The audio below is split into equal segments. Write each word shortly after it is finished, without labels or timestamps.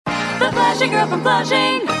Flashy girl from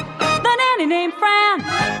Flushing, the nanny named Fran.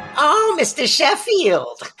 Oh, Mr.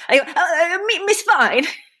 Sheffield. Miss Fine.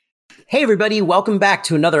 Hey, everybody. Welcome back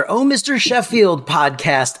to another Oh, Mr. Sheffield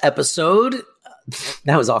podcast episode.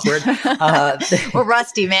 That was awkward. We're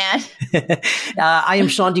rusty, man. I am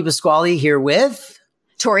Sean DiPasquale here with...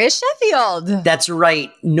 Toria Sheffield. That's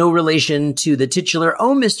right. No relation to the titular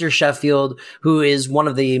Oh, Mr. Sheffield, who is one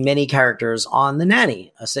of the many characters on The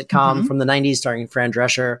Nanny, a sitcom from the 90s starring Fran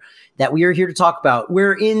Drescher that we are here to talk about.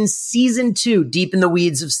 We're in season 2, deep in the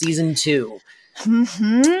weeds of season 2.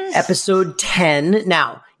 Episode 10.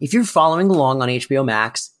 Now, if you're following along on HBO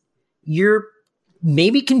Max, you're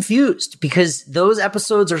maybe confused because those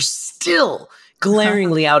episodes are still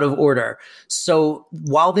glaringly out of order. So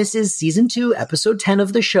while this is season 2, episode 10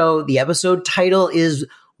 of the show, the episode title is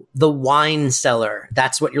The Wine Cellar.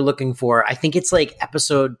 That's what you're looking for. I think it's like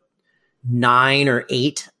episode 9 or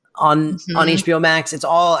 8 on HBO Max. It's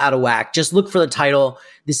all out of whack. Just look for the title.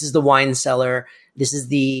 This is The Wine Cellar. This is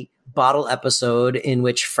the bottle episode in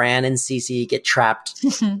which Fran and Cece get trapped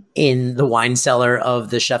in the wine cellar of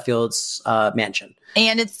the Sheffield's mansion.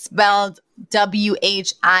 And it's spelled Whine.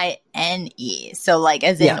 So like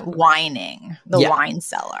as in whining, the wine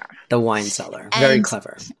cellar. The wine cellar. Very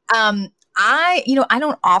clever. I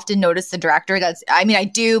don't often notice the director. I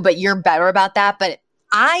do, but you're better about that. But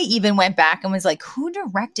I even went back and was like, who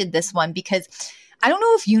directed this one? Because I don't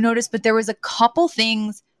know if you noticed, but there was a couple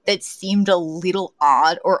things that seemed a little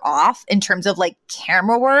odd or off in terms of like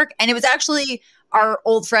camera work. And it was actually our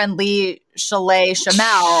old friend Lee Chalet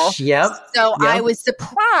Chamel. So I was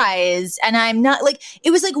surprised, and I'm not like,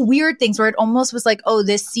 it was like weird things where it almost was like, oh,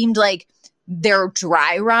 this seemed like their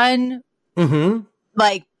dry run.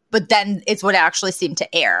 Like, but then it's what actually seemed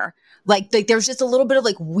to air. Like there's just a little bit of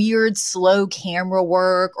like weird, slow camera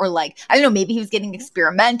work, or like, I don't know, maybe he was getting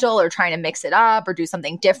experimental or trying to mix it up or do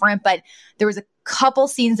something different. But there was a couple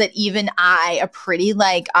scenes that even I, a pretty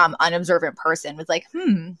like unobservant person, was like,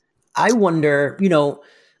 I wonder,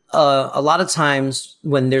 a lot of times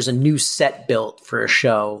when there's a new set built for a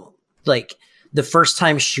show, like the first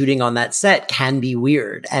time shooting on that set can be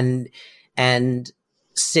weird, and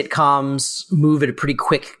sitcoms move at a pretty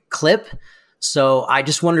quick clip. So I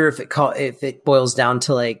just wonder if it boils down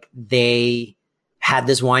to like they had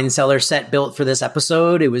this wine cellar set built for this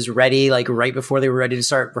episode. It was ready like right before they were ready to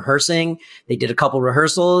start rehearsing. They did a couple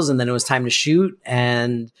rehearsals and then it was time to shoot.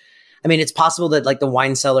 And I mean, it's possible that like the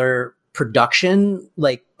wine cellar production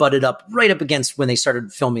like butted up right up against when they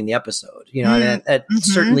started filming the episode. That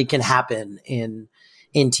certainly can happen in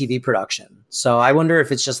TV production. So I wonder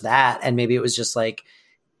if it's just that, and maybe it was just like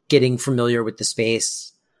getting familiar with the space.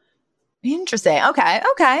 Interesting. Okay.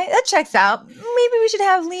 That checks out. Maybe we should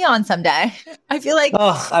have Leon someday. I feel like...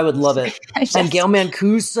 Oh, I would love it. And Gail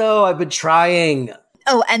Mancuso, I've been trying.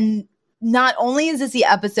 Oh, and not only is this the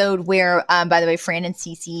episode where, by the way, Fran and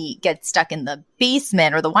Cece get stuck in the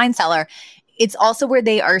basement or the wine cellar, it's also where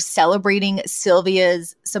they are celebrating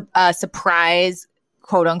Sylvia's surprise,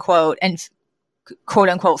 quote unquote, and quote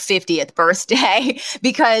unquote 50th birthday,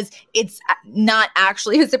 because it's not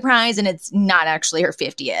actually a surprise and it's not actually her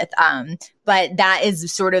 50th. But that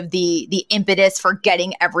is sort of the impetus for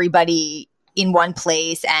getting everybody in one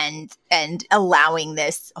place and allowing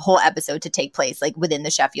this whole episode to take place like within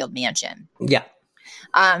the Sheffield mansion. Yeah.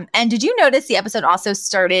 And did you notice the episode also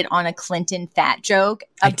started on a Clinton fat joke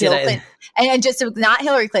of Bill Clinton? And just not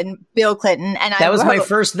Hillary Clinton, Bill Clinton. And that was my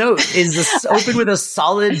first note, is this open with a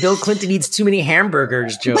solid Bill Clinton eats too many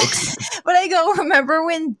hamburgers jokes. But I go, remember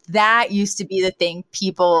when that used to be the thing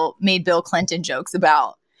people made Bill Clinton jokes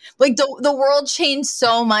about? Like the world changed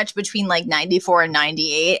so much between like 94 and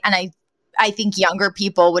 98. And I think younger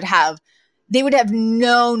people would have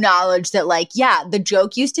no knowledge that like, yeah, the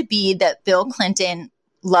joke used to be that Bill Clinton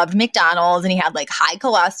loved McDonald's and he had like high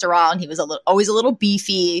cholesterol and he was always a little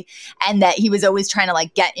beefy, and that he was always trying to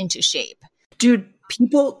like get into shape. Dude,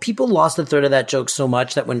 people lost the thread of that joke so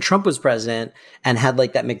much that when Trump was president and had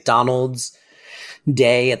like that McDonald's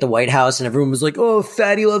day at the White House and everyone was like, oh,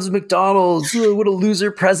 fatty loves McDonald's. Oh, what a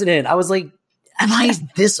loser president. I was like, am I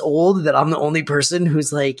this old that I'm the only person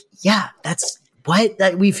who's like, yeah, that's what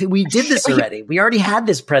that we did this already. We already had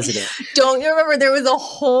this president. Don't you remember there was a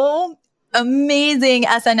whole amazing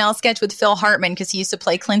SNL sketch with Phil Hartman, because he used to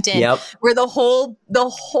play Clinton, where the whole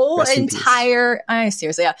entire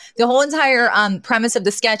premise of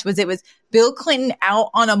the sketch was it was Bill Clinton out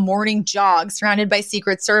on a morning jog surrounded by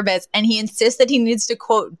Secret Service, and he insists that he needs to,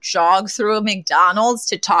 quote, jog through a McDonald's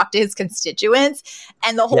to talk to his constituents.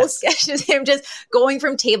 And the whole sketch is him just going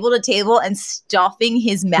from table to table and stuffing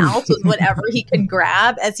his mouth with whatever he can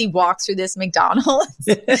grab as he walks through this McDonald's.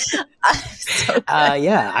 So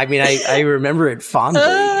yeah, I mean, I remember it fondly,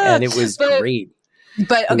 and it was great.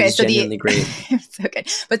 But okay, so great. So good.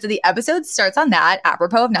 But so the episode starts on that,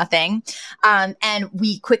 apropos of nothing, and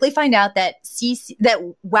we quickly find out that that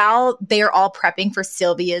while they are all prepping for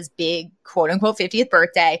Sylvia's big quote unquote 50th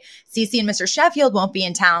birthday, Cece and Mr. Sheffield won't be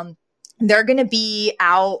in town. They're going to be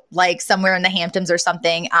out like somewhere in the Hamptons or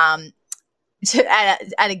something, at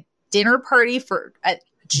a dinner party for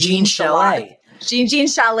Jean Chalet. Jean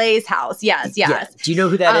Chalet's house. Yes. Yeah. Do you know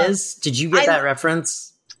who that is? Did you get that reference?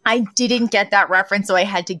 I didn't get that reference, so I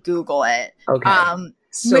had to Google it. Okay.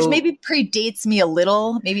 Which maybe predates me a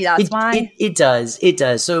little. Maybe that's why. It does. It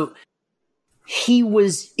does. So he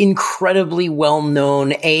was incredibly well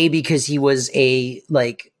known, because he was a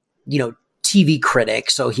TV critic.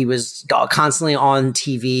 So he was constantly on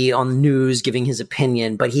TV, on the news, giving his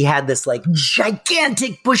opinion, but he had this like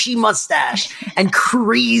gigantic bushy mustache and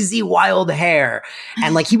crazy wild hair.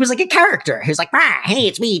 And like, he was like a character. He was like, hey,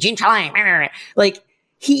 it's me, Jean Chalet. Like,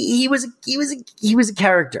 he was a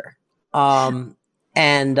character. Yeah,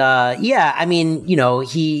 I mean, he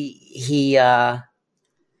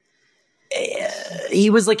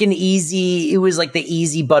was like it was like the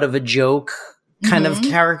easy butt of a joke kind of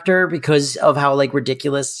character because of how like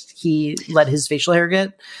ridiculous he let his facial hair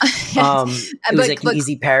get. It was like an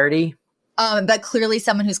easy parody. But clearly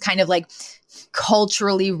someone who's kind of like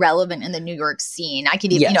culturally relevant in the New York scene. I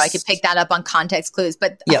could even, I could pick that up on context clues,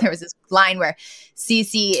 but there was this line where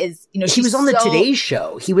Cece is, he was on the Today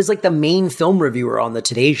Show. He was like the main film reviewer on the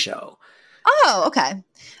Today Show. Oh, okay.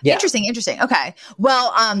 Yeah. Interesting. Okay.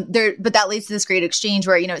 Well, but that leads to this great exchange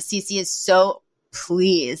where, Cece is so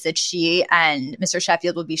pleased that she and Mr.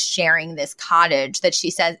 Sheffield will be sharing this cottage that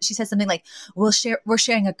she says something like, we're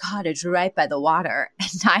sharing a cottage right by the water. And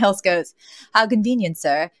Niles goes, how convenient,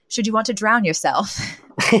 sir. Should you want to drown yourself?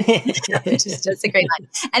 Which is just a great line.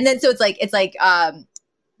 And then, so it's like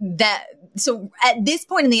that. So at this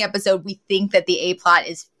point in the episode, we think that the A plot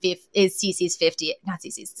is Cece's 50th, not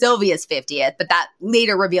Cece's, Sylvia's 50th, but that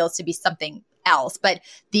later reveals to be something else. But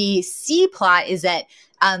the C plot is that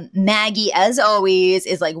Maggie, as always,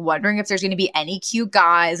 is like wondering if there's going to be any cute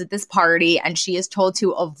guys at this party, and she is told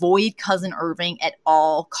to avoid Cousin Irving at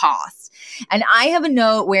all costs. And I have a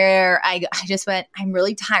note where I just went, I'm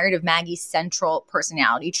really tired of Maggie's central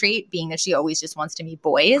personality trait being that she always just wants to meet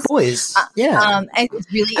boys. And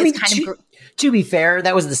it's really, to be fair,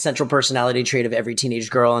 that was the central personality trait of every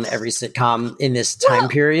teenage girl in every sitcom in this time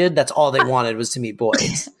period. That's all they wanted was to meet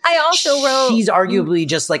boys. I also wrote, she's arguably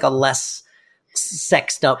just like a less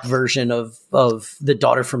sexed up version of the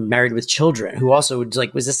daughter from Married with Children, who also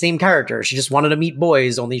was the same character. She just wanted to meet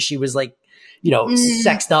boys, only she was like,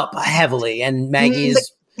 sexed up heavily. And Maggie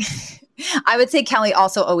is. I would say Kelly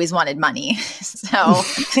also always wanted money. So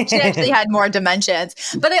she actually had more dimensions.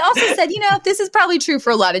 But I also said, this is probably true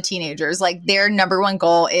for a lot of teenagers. Like their number one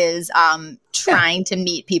goal is trying to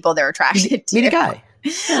meet people they're attracted to. Meet a guy.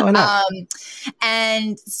 Yeah, why not?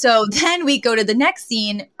 And so then we go to the next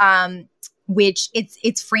scene, which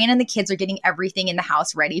it's Fran and the kids are getting everything in the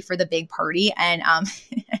house ready for the big party. And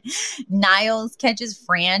Niles catches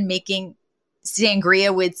Fran making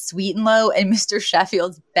sangria with Sweet and Low and Mr.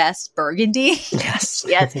 Sheffield's best burgundy. Yes.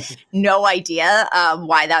 He has no idea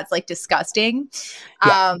why that's like disgusting.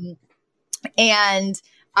 Yeah. And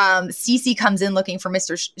Cece comes in looking for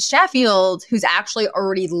Mr. Sheffield, who's actually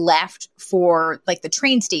already left for like the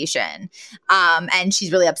train station. And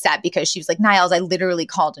she's really upset because she was like, Niles, I literally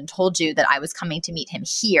called and told you that I was coming to meet him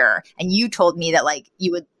here. And you told me that like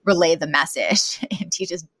you would relay the message. And he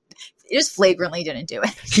just flagrantly didn't do it.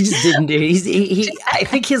 He just didn't do it. I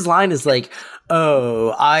think his line is like,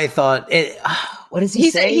 oh, I thought it. What does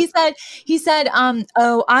he say? He said,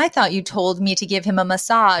 oh, I thought you told me to give him a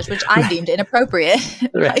massage, which I deemed inappropriate.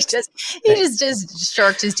 Right. He just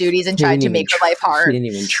shirked his duties and tried to make her life hard. He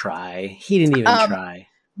didn't even try.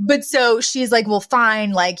 But so she's like, well,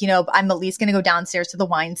 fine. Like, I'm at least going to go downstairs to the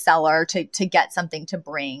wine cellar to get something to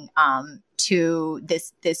bring to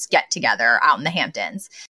this get together out in the Hamptons.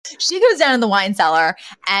 She goes down in the wine cellar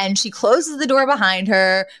and she closes the door behind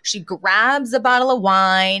her. She grabs a bottle of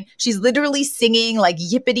wine. She's literally singing like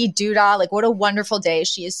yippity doodah, like what a wonderful day.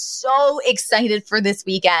 She is so excited for this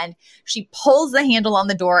weekend. She pulls the handle on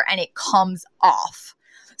the door and it comes off.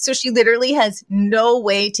 So she literally has no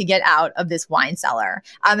way to get out of this wine cellar.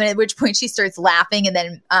 And at which point she starts laughing and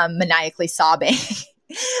then maniacally sobbing.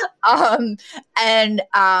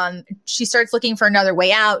 She starts looking for another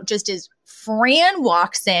way out just as Fran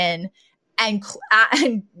walks in and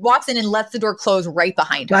lets the door close right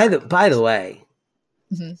behind her. By the way,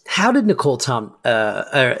 how did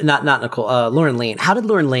Lauren Lane, how did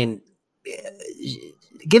Lauren Lane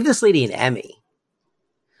give this lady an Emmy?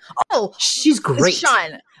 Oh, she's great.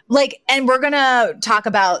 Sean, and we're going to talk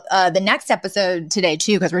about the next episode today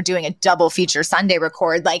too, because we're doing a double feature Sunday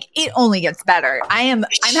record. It only gets better. I'm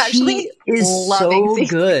actually loving so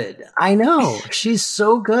good. I know. She's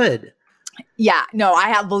so good. Yeah, no, I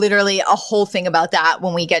have literally a whole thing about that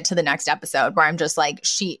when we get to the next episode where I'm just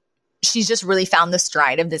she's just really found the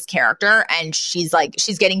stride of this character, and she's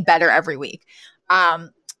getting better every week.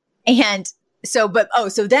 So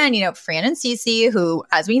then, Fran and Cece, who,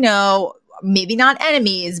 as we know, maybe not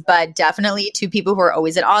enemies, but definitely two people who are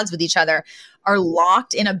always at odds with each other, are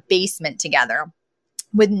locked in a basement together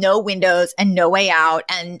with no windows and no way out.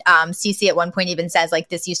 And Cece at one point even says,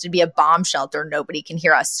 this used to be a bomb shelter. Nobody can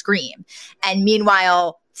hear us scream. And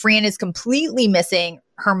meanwhile, Fran is completely missing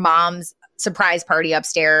her mom's surprise party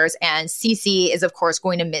upstairs. And Cece is, of course,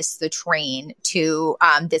 going to miss the train to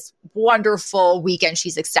this wonderful weekend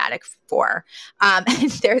she's ecstatic for. And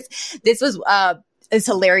this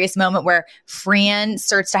hilarious moment where Fran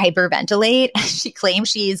starts to hyperventilate. She claims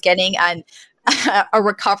she is getting a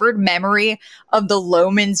recovered memory of the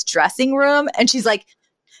Lohmans' dressing room. And she's like,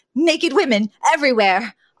 naked women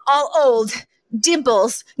everywhere, all old,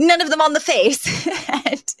 dimples, none of them on the face.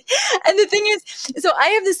 and the thing is, so I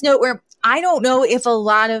have this note where I don't know if a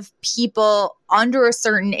lot of people under a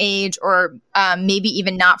certain age or maybe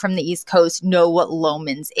even not from the East Coast know what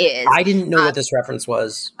Lohmans is. I didn't know what this reference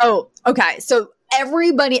was. Oh, okay. So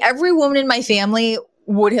every woman in my family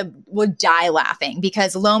would die laughing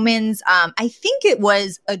because Lohmans, I think it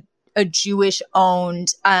was a Jewish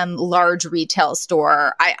owned large retail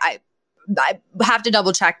store. I have to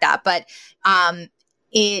double check that, but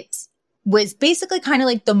it was basically kind of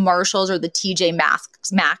like the Marshalls or the TJ Maxx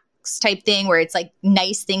type thing where it's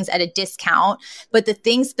nice things at a discount. But the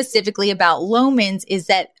thing specifically about Lohmans is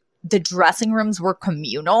that the dressing rooms were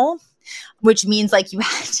communal, which means you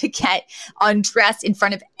had to get undressed in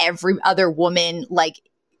front of every other woman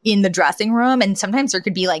in the dressing room. And sometimes there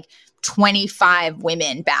could be 25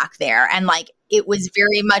 women back there. And it was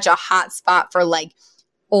very much a hot spot for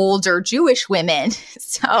older Jewish women.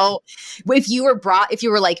 So if you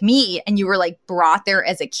were like me and you were brought there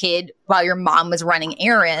as a kid while your mom was running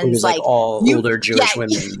errands, older Jewish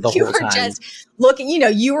women the whole time. Just looking,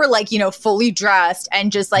 you were fully dressed and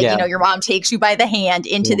just your mom takes you by the hand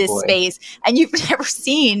into this space, and you've never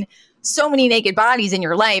seen so many naked bodies in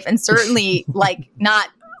your life, and certainly not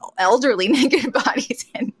elderly naked bodies.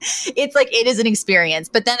 And it's it is an experience.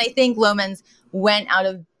 But then I think Lohmans went out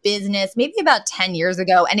of business maybe about 10 years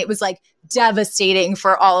ago, and it was devastating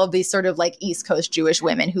for all of these sort of East Coast Jewish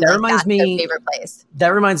women who that's their favorite place. That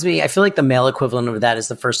reminds me, I feel the male equivalent of that is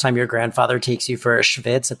the first time your grandfather takes you for a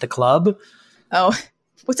schwitz at the club. Oh,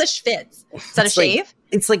 what's a schwitz? Is that a shave?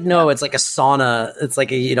 No, it's a sauna. It's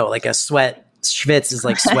a sweat. Schwitz is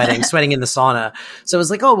sweating in the sauna. So it was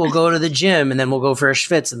we'll go to the gym and then we'll go for a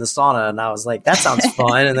schwitz in the sauna. And I was that sounds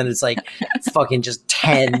fun. And then it's fucking just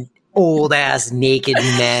 10 old ass naked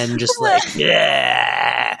men just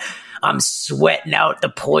yeah, I'm sweating out the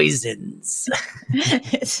poisons.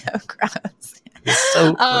 It's so gross. It's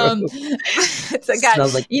so gross. So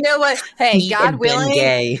God, you know what? Hey, God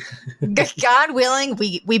willing, God willing,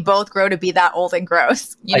 we both grow to be that old and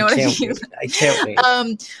gross. You know what I mean? I can't wait.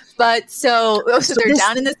 But so they're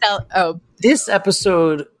down in the cell. Oh, this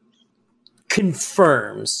episode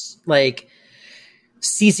confirms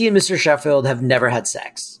Cece and Mr. Sheffield have never had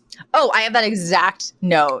sex. Oh, I have that exact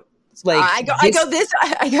note. I go.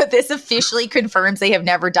 This officially confirms they have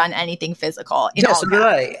never done anything physical. So did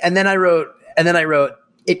I. And then I wrote.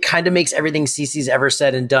 It kind of makes everything Cece's ever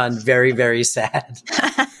said and done very, very sad.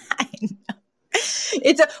 I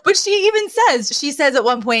know. But she says at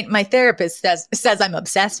one point, my therapist says I'm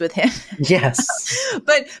obsessed with him. Yes.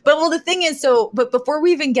 But the thing is, but before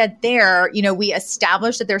we even get there, we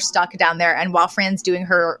establish that they're stuck down there, and while Fran's doing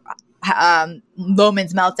her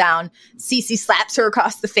Lohmans meltdown, Cece slaps her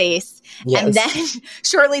across the face. Yes. And then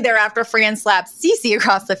shortly thereafter, Fran slaps Cece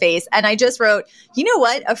across the face. And I just wrote, you know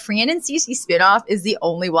what? A Fran and Cece spinoff is the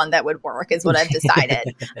only one that would work, is what I've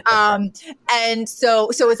decided. And so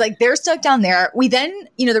it's they're stuck down there. We then,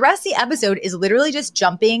 the rest of the episode is literally just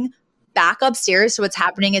jumping back upstairs to what's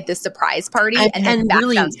happening at this surprise party and then back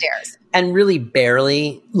downstairs. And really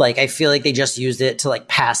barely, I feel they just used it to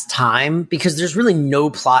pass time because there's really no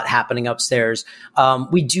plot happening upstairs.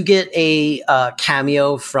 We do get a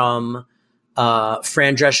cameo from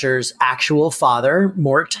Fran Drescher's actual father,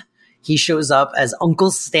 Mort. He shows up as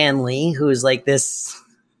Uncle Stanley, who is like this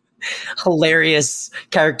hilarious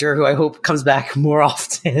character who I hope comes back more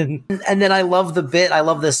often. And then I love the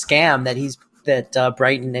scam that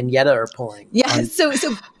Brighton and Yetta are pulling. Yeah. So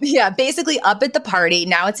basically up at the party,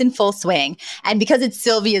 now it's in full swing. And because it's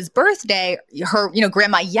Sylvia's birthday, her,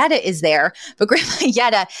 Grandma Yetta is there, but Grandma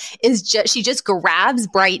Yetta she just grabs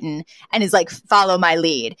Brighton and is like, follow my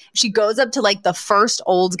lead. She goes up to like the first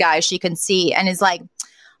old guy she can see and is like,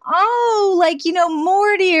 oh, like,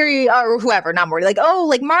 Morty or whoever, not Morty, like, oh,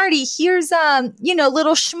 like Marty, here's,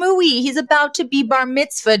 little Shmooey. He's about to be bar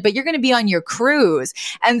mitzvahed, but you're going to be on your cruise.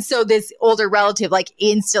 And so this older relative, like,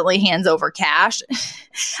 instantly hands over cash.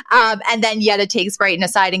 And then Yetta takes Brighton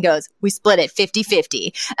aside and goes, we split it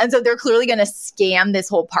 50-50. And so they're clearly going to scam this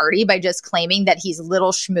whole party by just claiming that he's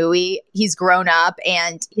little Shmooey, he's grown up,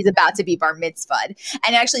 and he's about to be bar mitzvahed.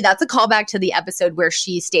 And actually, that's a callback to the episode where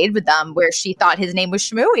she stayed with them, where she thought his name was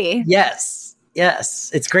Shmooey. Yes.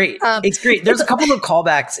 It's great. It's great. There's a couple of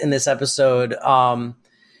callbacks in this episode.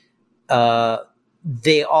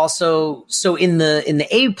 They also, so in the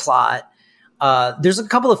A plot, there's a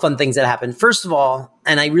couple of fun things that happen. First of all,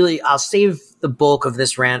 and I'll save the bulk of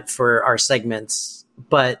this rant for our segments,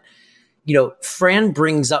 but Fran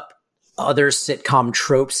brings up other sitcom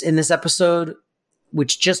tropes in this episode,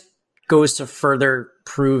 which just goes to further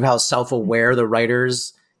prove how self-aware the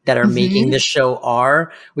writers that are making this show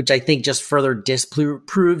are, which I think just further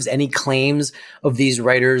disproves any claims of these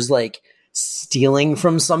writers like stealing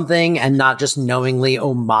from something and not just knowingly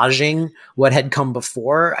homaging what had come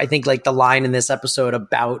before. I think like the line in this episode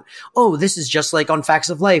about, oh, this is just like on Facts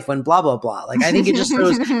of Life when blah, blah, blah. Like, I think it just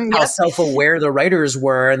shows how self-aware the writers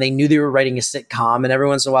were, and they knew they were writing a sitcom, and every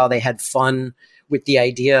once in a while they had fun with the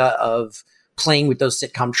idea of playing with those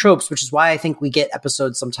sitcom tropes, which is why I think we get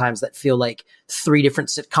episodes sometimes that feel like 3 different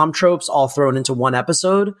sitcom tropes all thrown into one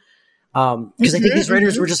episode. Because I think these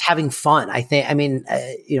writers were just having fun. I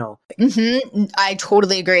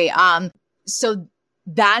totally agree. So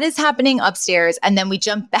that is happening upstairs. And then we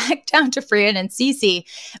jump back down to Fran and Cece,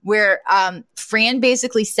 where Fran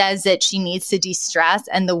basically says that she needs to de-stress.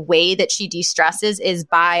 And the way that she de-stresses is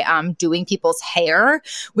by doing people's hair,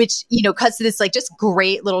 which, cuts to this like just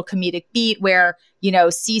great little comedic beat where,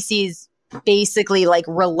 Cece's basically like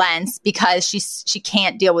relents because she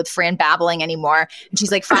can't deal with Fran babbling anymore. And she's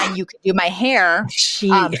like, fine, you can do my hair.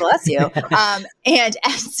 Bless you. And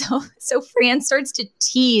so Fran starts to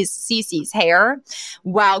tease Cece's hair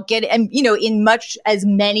while in much as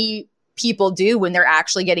many people do when they're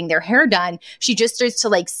actually getting their hair done, she just starts to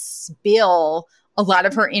like spill a lot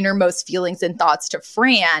of her innermost feelings and thoughts to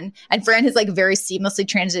Fran. And Fran has like very seamlessly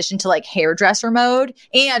transitioned to like hairdresser mode.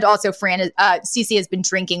 And also Cece has been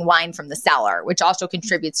drinking wine from the cellar, which also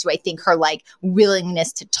contributes to, I think, her like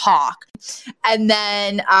willingness to talk. And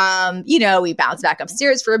then, we bounce back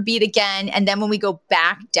upstairs for a beat again. And then when we go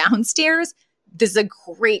back downstairs, this is a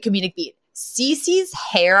great comedic beat. Cece's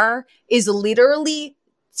hair is literally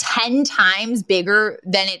 10 times bigger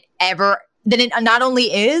than it not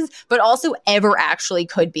only is, but also ever actually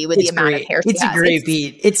could be with the amount of hair she has. It's a great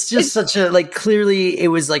beat. It's just such a, like, clearly it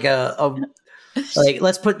was like like,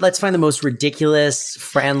 let's find the most ridiculous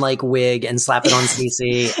Fran-like wig and slap it on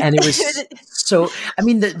Cece. And it was so, I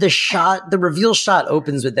mean, the reveal shot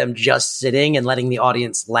opens with them just sitting and letting the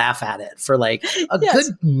audience laugh at it for like a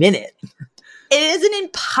good minute. It is an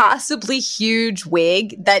impossibly huge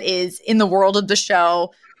wig that is, in the world of the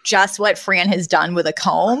show, just what Fran has done with a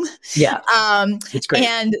comb. Yeah. It's great.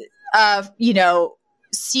 And,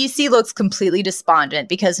 Cece looks completely despondent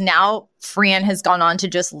because now Fran has gone on to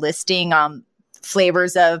just listing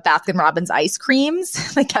flavors of Baskin Robbins ice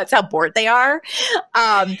creams. Like, that's how bored they are.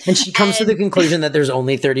 And she comes to the conclusion that there's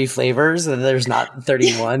only 30 flavors and there's not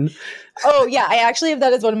 31. Oh, yeah. I actually have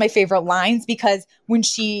that as one of my favorite lines because when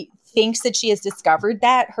she thinks that she has discovered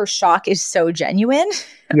that, her shock is so genuine.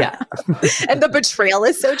 Yeah. And the betrayal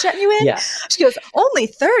is so genuine. Yeah. She goes, only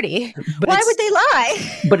 30? But why would they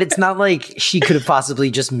lie? But it's not like she could have possibly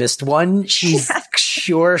just missed one. She's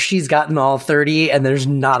sure she's gotten all 30 and there's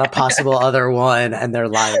not a possible other one and they're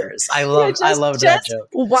liars. I loved that joke.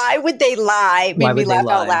 Why would they lie? Made me laugh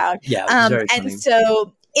out loud. Yeah, it was very funny. And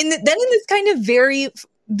so in this kind of very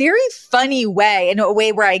funny way, in a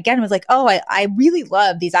way where I, again, was like, oh, I really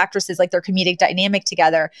love these actresses, like their comedic dynamic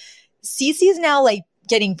together. Cece is now like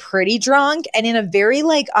getting pretty drunk and in a very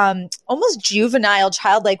like almost juvenile,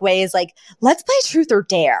 childlike way is like, let's play truth or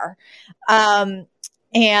dare.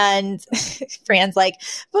 And Fran's like,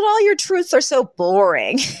 but all your truths are so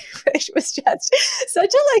boring, which was just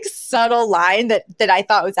such a like subtle line that I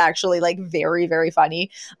thought was actually like very, very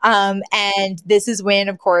funny. And this is when,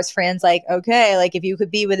 of course, Fran's like, okay, like if you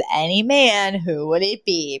could be with any man, who would it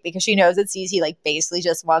be? Because she knows that Cece like basically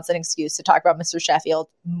just wants an excuse to talk about Mr. Sheffield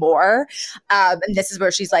more. And this is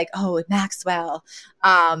where she's like, oh, Maxwell,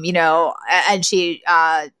 and she,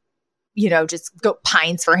 just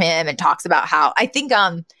pines for him and talks about how I think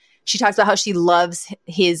she talks about how she loves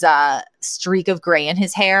his streak of gray in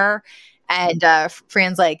his hair. And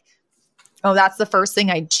Fran's like, oh, that's the first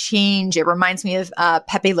thing I'd change. It reminds me of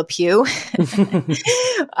Pepe Le Pew.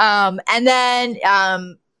 And then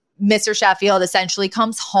Mr. Sheffield essentially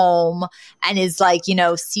comes home and is like,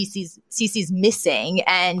 Cece's missing.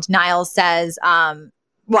 And Niles says, well,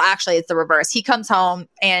 actually, it's the reverse. He comes home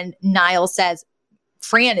and Niles says,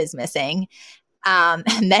 Fran is missing. And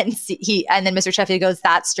then Mr. Sheffield goes,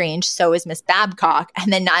 that's strange. So is Miss Babcock.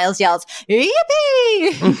 And then Niles yells,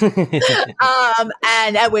 yippee!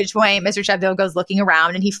 And at which point Mr. Sheffield goes looking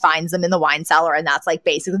around and he finds them in the wine cellar. And that's like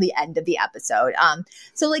basically the end of the episode.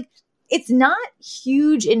 So like, it's not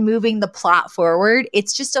huge in moving the plot forward.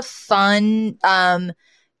 It's just a fun,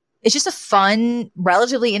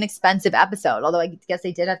 relatively inexpensive episode. Although I guess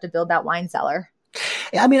they did have to build that wine cellar.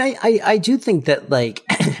 I mean, I do think that, like,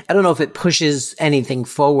 I don't know if it pushes anything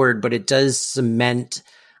forward, but it does cement,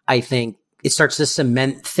 I think it starts to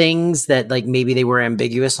cement things that like maybe they were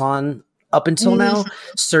ambiguous on up until now.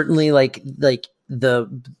 Certainly like they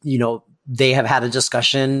have had a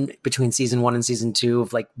discussion between season 1 and season 2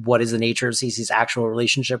 of like, what is the nature of Cece's actual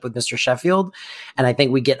relationship with Mr. Sheffield? And I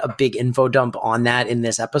think we get a big info dump on that in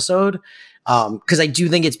this episode. Cause I do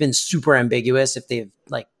think it's been super ambiguous if they've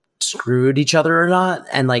like screwed each other or not.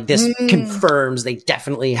 And like this confirms they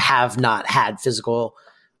definitely have not had physical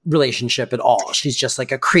relationship at all. She's just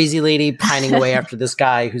like a crazy lady pining away after this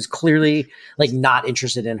guy who's clearly like not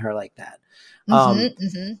interested in her like that.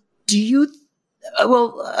 Do you,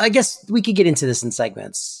 well, I guess we could get into this in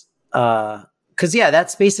segments. Cause yeah,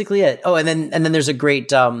 that's basically it. Oh, and then there's a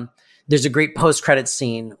great post-credit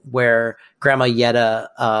scene where Grandma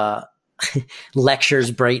Yetta,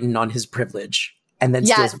 lectures Brighton on his privilege. And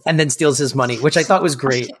then steals his money, which I thought was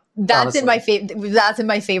great. That's in my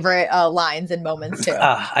favorite lines and moments too.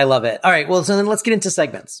 I love it. All right, well, so then let's get into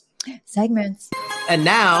segments. And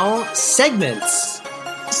now segments.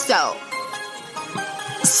 So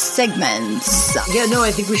segments. Yeah, no,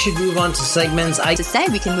 I think we should move on to segments.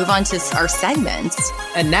 We can move on to our segments.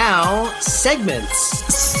 And now segments.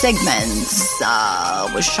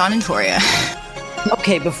 With Sean and Toria.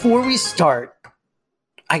 Okay, before we start,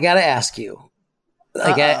 I gotta ask you.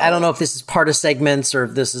 Like, I don't know if this is part of segments or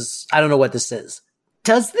if this is, I don't know what this is.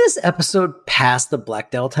 Does this episode pass the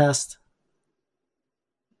Bechdel test?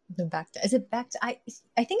 Is it Bechdel? I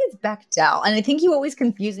think it's Bechdel. And I think you always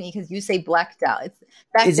confuse me because you say Bechdel. It's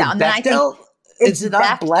Bechdel. Is it and Bechdel? Is it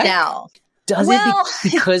not Bechdel? Does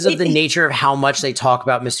it because of the nature of how much they talk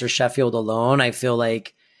about Mr. Sheffield alone? I feel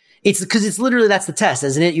like it's because it's literally, that's the test,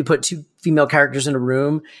 isn't it? You put 2 female characters in a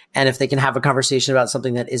room, and if they can have a conversation about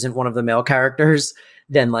something that isn't one of the male characters,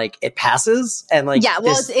 then like it passes. And like, yeah,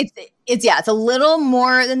 well, it's a little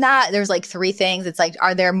more than that. There's like 3 things. It's like,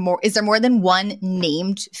 is there more than one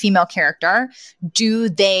named female character? Do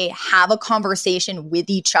they have a conversation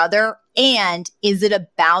with each other? And is it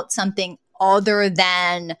about something other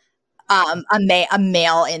than a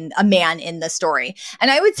man in the story?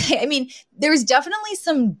 And I would say, I mean, there's definitely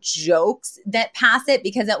some jokes that pass it,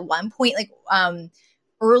 because at one point, like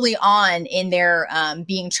early on in their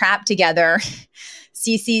being trapped together,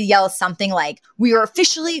 Cece yells something like, "We are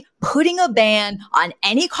officially putting a ban on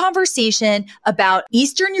any conversation about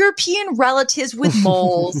Eastern European relatives with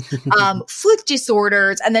moles, foot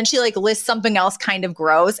disorders." And then she like lists something else kind of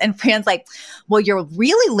gross. And Fran's like, well, you're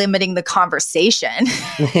really limiting the conversation.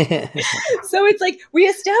 So it's like, we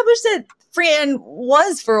established that Fran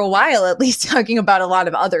was for a while at least talking about a lot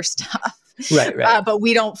of other stuff. Right. But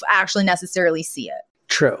we don't actually necessarily see it.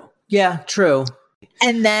 True. Yeah, true.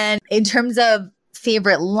 And then in terms of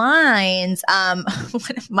favorite lines, one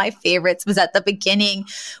of my favorites was at the beginning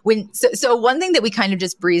so one thing that we kind of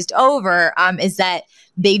just breezed over is that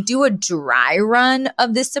they do a dry run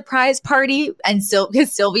of this surprise party, and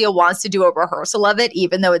because Sylvia wants to do a rehearsal of it,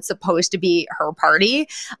 even though it's supposed to be her party.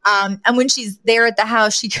 And when she's there at the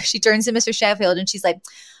house, she turns to Mr. Sheffield and she's like,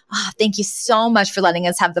 thank you so much for letting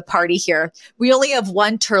us have the party here. We only have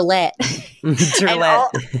one toilet.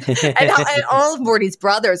 and all of Morty's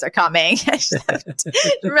brothers are coming.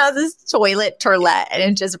 Around this toilet toilet, and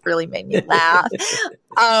it just really made me laugh.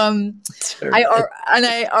 I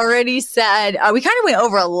already said we kind of went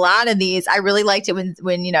over a lot of these. I really liked it when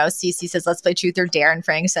Cece says, "Let's play truth or dare," and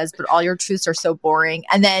Frank says, "But all your truths are so boring."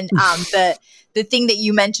 And then the thing that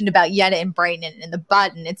you mentioned about Yetta and Brighton and the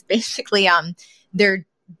button, it's basically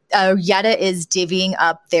Yetta is divvying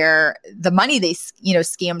up the money they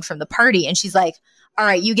scammed from the party, and she's like, "All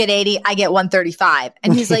right, you get 80, I get 135."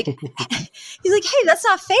 And he's like, "Hey, that's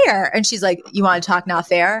not fair." And she's like, "You want to talk not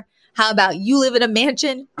fair? How about you live in a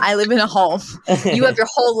mansion, I live in a home. You have your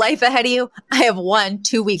whole life ahead of you. I have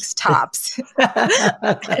 2 weeks tops." And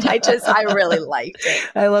I really liked it.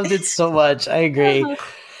 I loved it so much. I agree.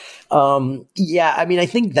 Yeah, I mean, I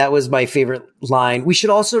think that was my favorite line. We should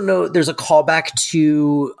also note there's a callback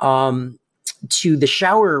to the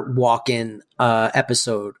shower walk-in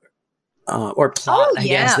episode or plot, I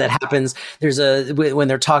guess, that happens. There's when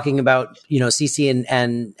they're talking about, Cece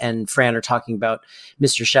and Fran are talking about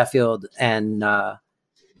Mr. Sheffield, and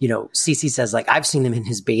Cece says, like, "I've seen him in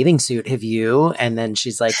his bathing suit. Have you?" And then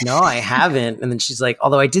she's like, "No, I haven't." And then she's like,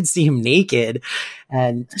 "Although I did see him naked."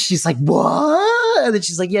 And she's like, "What?" And then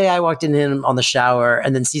she's like, "Yeah, I walked in him on the shower."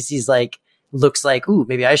 And then Cece's like, looks like, "Ooh,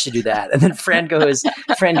 maybe I should do that." And then Fran goes,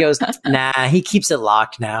 "Nah, he keeps it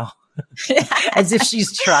locked now." As if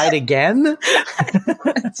she's tried again.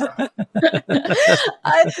 It's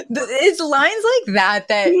lines like that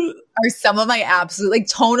are some of my absolute,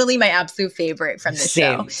 tonally my absolute favorite from this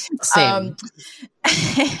show. Same.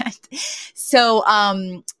 So,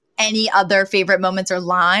 any other favorite moments or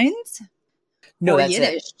lines? No, that's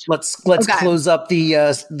Yiddish? It. Let's close up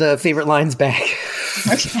the favorite lines back.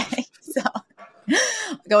 Okay, so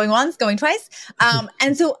going once, going twice,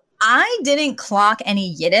 and so. I didn't clock any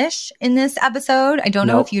Yiddish in this episode. I don't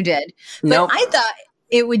know if you did, but I thought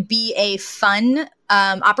it would be a fun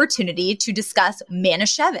opportunity to discuss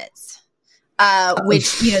Manischewitz,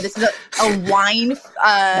 which, this is a wine.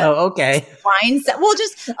 Okay. Wine set. Well,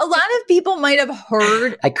 just a lot of people might have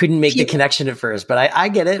heard. I couldn't make the connection at first, but I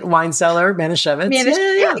get it. Wine cellar, Manischewitz.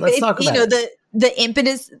 Yeah. Let's talk about it. The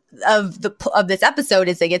impetus of this episode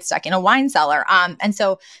is they get stuck in a wine cellar. And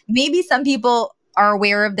so maybe some people are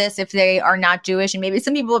aware of this if they are not Jewish, and maybe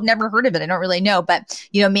some people have never heard of it. I don't really know, but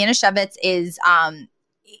Manischewitz is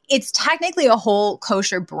it's technically a whole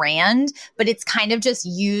kosher brand, but it's kind of just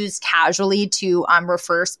used casually to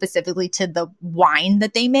refer specifically to the wine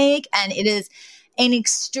that they make, and it is an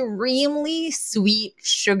extremely sweet,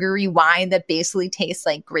 sugary wine that basically tastes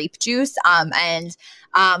like grape juice. And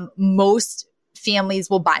most families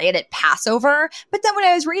will buy it at Passover. But then when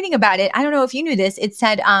I was reading about it, I don't know if you knew this, it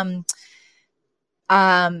said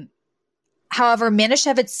however,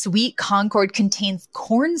 Manischewitz Sweet Concord contains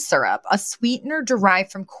corn syrup, a sweetener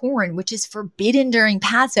derived from corn, which is forbidden during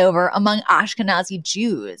Passover among Ashkenazi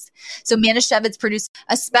Jews. So Manischewitz produced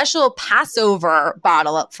a special Passover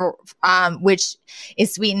bottle for which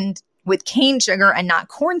is sweetened with cane sugar and not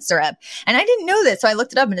corn syrup. And I didn't know this, so I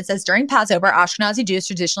looked it up, and it says during Passover, Ashkenazi Jews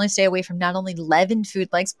traditionally stay away from not only leavened food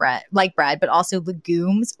like bread, but also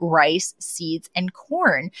legumes, rice, seeds, and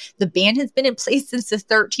corn. The ban has been in place since the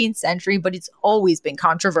 13th century, but it's always been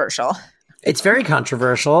controversial. It's very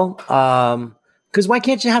controversial. Because why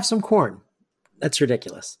can't you have some corn? That's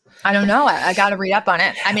ridiculous. I don't know. I got to read up on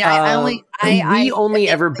it. I mean, we only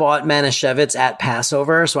ever bought Manischewitz at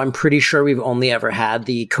Passover, so I'm pretty sure we've only ever had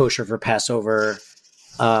the kosher for Passover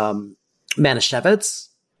Manischewitz.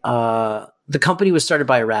 The company was started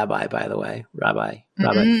by a rabbi, by the way, Rabbi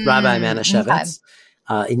Manischewitz,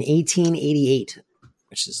 in 1888,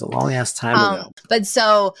 which is a long ass time ago. But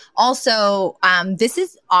so also, this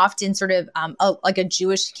is often sort of like a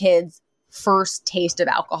Jewish kid's first taste of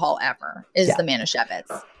alcohol ever is the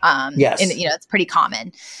Manischewitz. Yes. And, it's pretty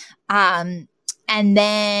common. And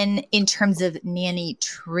then in terms of nanny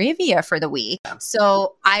trivia for the week,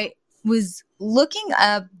 so I was looking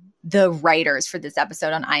up the writers for this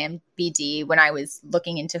episode on IMDb when I was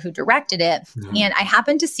looking into who directed it. Mm-hmm. And I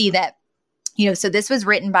happened to see that, so this was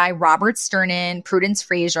written by Robert Sternin, Prudence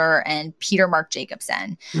Fraser, and Peter Mark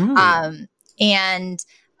Jacobson. Mm.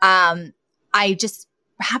 I just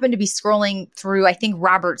happened to be scrolling through, I think,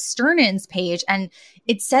 Robert Sternin's page, and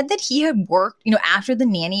it said that he had worked, after The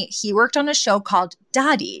Nanny, he worked on a show called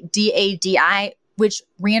Dadi, D-A-D-I, which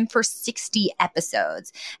ran for 60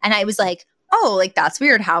 episodes. And I was like, oh, that's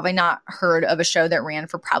weird. How have I not heard of a show that ran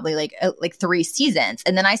for probably like 3 seasons?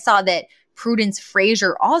 And then I saw that Prudence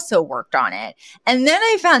Fraser also worked on it. And then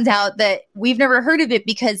I found out that we've never heard of it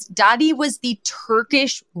because Dottie was the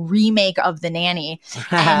Turkish remake of The Nanny.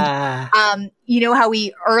 And, you know how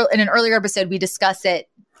in an earlier episode, we discussed it.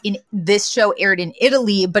 In this show aired in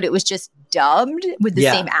Italy, but it was just dubbed with the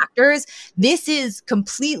same actors. This is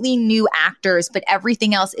completely new actors, but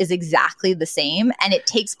everything else is exactly the same. And it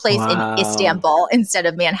takes place in Istanbul instead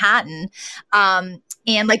of Manhattan.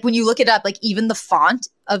 And like when you look it up, like even the font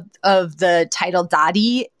of the title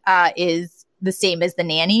Dottie is the same as The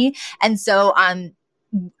Nanny. And so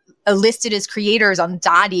listed as creators on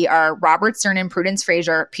Dottie are Robert Stern and Prudence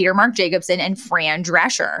Fraser, Peter Mark Jacobson, and Fran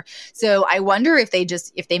Drescher. So I wonder if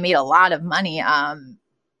they made a lot of money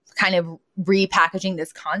kind of repackaging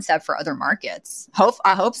this concept for other markets.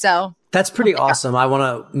 I hope so. That's pretty awesome. I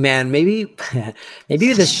want to, man, maybe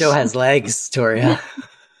this show has legs, Toria.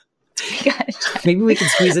 Maybe we can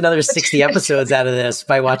squeeze another 60 episodes out of this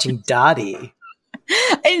by watching Dottie.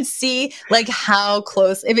 And see like how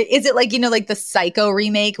close is it like, you know, like the Psycho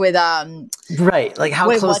remake with right, like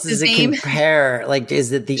how close does it compare? Like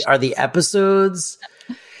are the episodes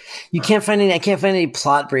I can't find any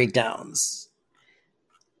plot breakdowns.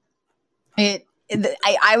 I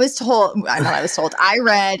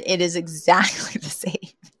read it is exactly the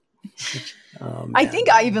same. Oh, I think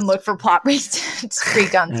I even looked for plot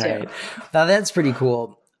breakdowns too. Right. Now that's pretty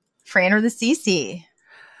cool. Fran or the CC?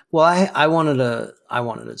 Well, I wanted to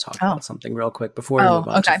talk about something real quick before we move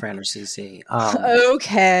on to Fran or CC.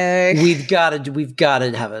 Okay,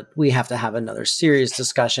 we have to have another serious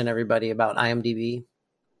discussion, everybody, about IMDb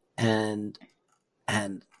and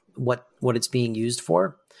what it's being used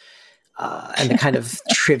for, and the kind of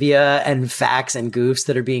trivia and facts and goofs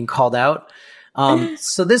that are being called out.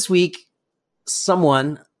 So this week,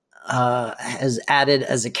 someone has added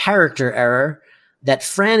as a character error that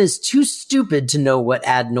Fran is too stupid to know what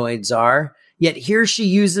adenoids are, yet here she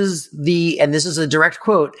uses and this is a direct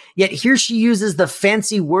quote, yet here she uses the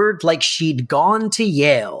fancy word like she'd gone to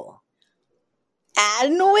Yale.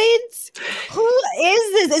 Adenoids? Who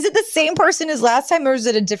is this? Is it the same person as last time or is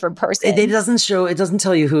it a different person? It doesn't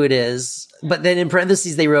tell you who it is. But then in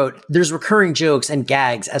parentheses, they wrote, there's recurring jokes and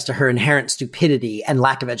gags as to her inherent stupidity and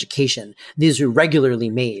lack of education. These are regularly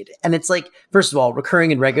made. And it's like, first of all,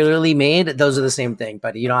 recurring and regularly made, those are the same thing,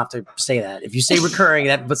 buddy. You don't have to say that. If you say recurring,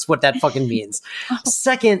 that's what that fucking means.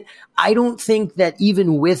 Second, I don't think that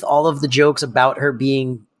even with all of the jokes about her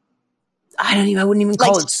being, I wouldn't even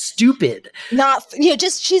call it stupid.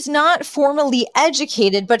 She's not formally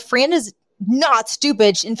educated, but Fran is not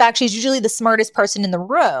stupid. In fact, she's usually the smartest person in the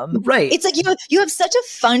room. Right. It's like you have such a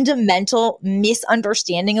fundamental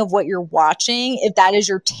misunderstanding of what you're watching. If that is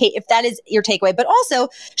your takeaway, but also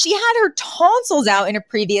she had her tonsils out in a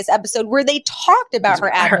previous episode where they talked about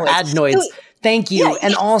her adenoids. So, thank you. Yeah,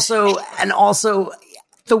 and also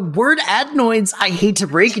the word adenoids, I hate to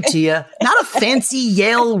break it to you, not a fancy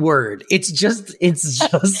Yale word. It's just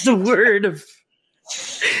a word of.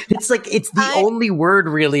 It's like it's the only word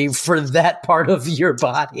really for that part of your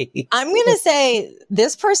body. I'm going to say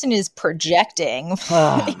this person is projecting.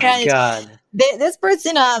 Oh my God. This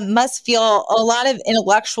person must feel a lot of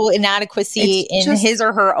intellectual inadequacy in his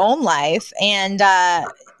or her own life and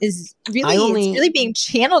is really being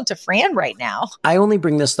channeled to Fran right now. I only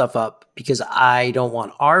bring this stuff up because I don't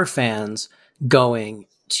want our fans going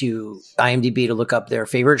to IMDb to look up their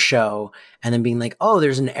favorite show and then being like, oh,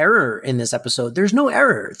 there's an error in this episode. There's no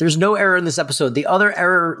error. There's no error in this episode. The other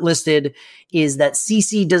error listed is that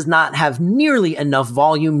Cece does not have nearly enough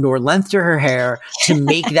volume nor length to her hair to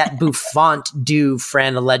make that bouffant do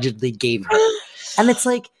Fran allegedly gave her. And it's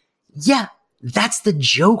like, yeah, that's the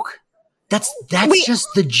joke. That's just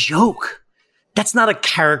the joke. That's not a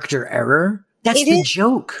character error. That's the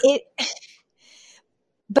joke.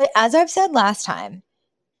 But as I've said last time,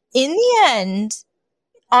 in the end,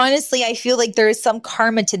 honestly, I feel like there is some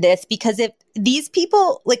karma to this because if these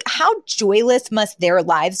people, like, how joyless must their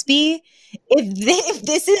lives be if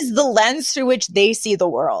this is the lens through which they see the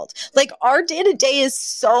world? Like, our day-to-day is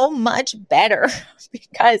so much better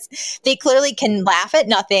because they clearly can laugh at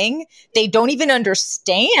nothing. They don't even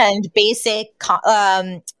understand basic,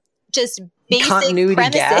 just basic continuity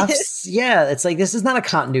premises. Gaffes. Yeah, it's like, this is not a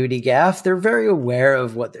continuity gaffe. They're very aware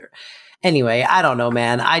of what they're... Anyway, I don't know,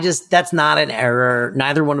 man. That's not an error.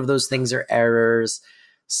 Neither one of those things are errors.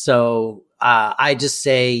 So I just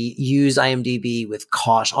say use IMDb with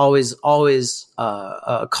caution. Always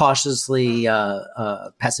cautiously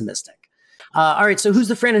pessimistic. All right. So who's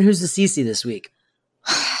the Fran and who's the Cece this week?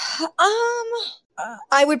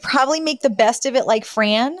 I would probably make the best of it like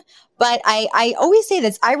Fran, But I always say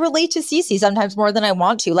this, I relate to Cece sometimes more than I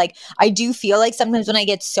want to. Like, I do feel like sometimes when I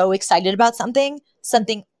get so excited about something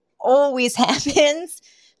always happens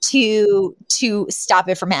to stop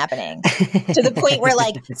it from happening, to the point where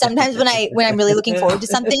like sometimes when I'm really looking forward to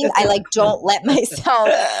something, I like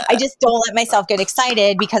I just don't let myself get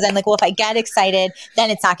excited, because I'm like, well, if I get excited, then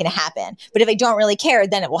it's not going to happen. But if I don't really care,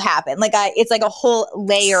 then it will happen. Like it's like a whole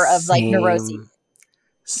layer of like neuroses.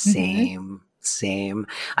 Same.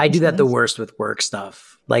 I do that the worst with work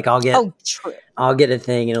stuff. Like I'll get a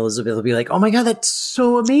thing and Elizabeth will be like, oh my God, that's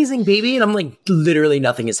so amazing, baby. And I'm like, literally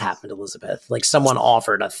nothing has happened, Elizabeth. Like someone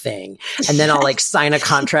offered a thing. And then I'll like sign a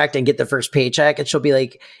contract and get the first paycheck. And she'll be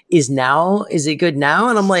like, is it good now?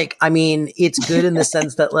 And I'm like, I mean, it's good in the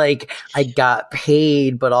sense that like I got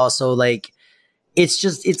paid, but also like,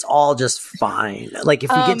 it's all just fine. Like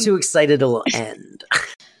if we get too excited, it'll end.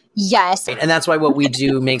 Yes. And that's why what we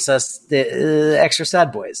do makes us the extra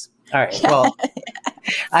sad boys. All right. Well,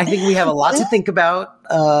 I think we have a lot to think about,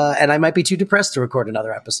 and I might be too depressed to record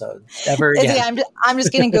another episode ever again. Yeah, I'm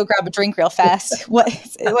just going to go grab a drink real fast.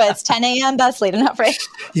 It's 10 a.m.? That's late enough, right?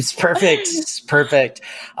 It's perfect. It's perfect.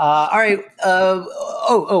 All right.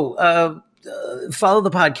 Follow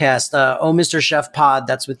the podcast. Oh, Mr. Chef Pod.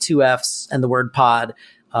 That's with 2 F's and the word pod.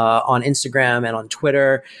 On Instagram and on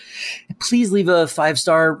Twitter. Please leave a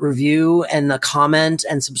 5-star review and a comment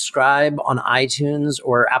and subscribe on iTunes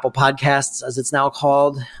or Apple Podcasts, as it's now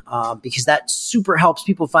called, because that super helps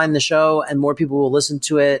people find the show and more people will listen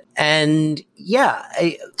to it. And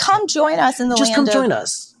come join us in the just land come join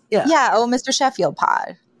us. Yeah. Yeah. Oh, Mr. Sheffield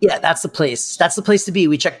Pod. Yeah, that's the place. That's the place to be.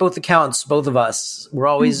 We check both accounts, both of us. We're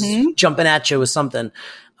always jumping at you with something.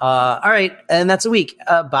 All right. And that's a week.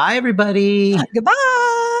 Bye, everybody. Goodbye.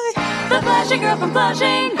 The Flushing Girl from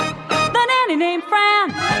Flushing, the nanny named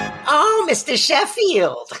Fran. Oh, Mr.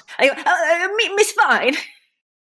 Sheffield. Miss Fine.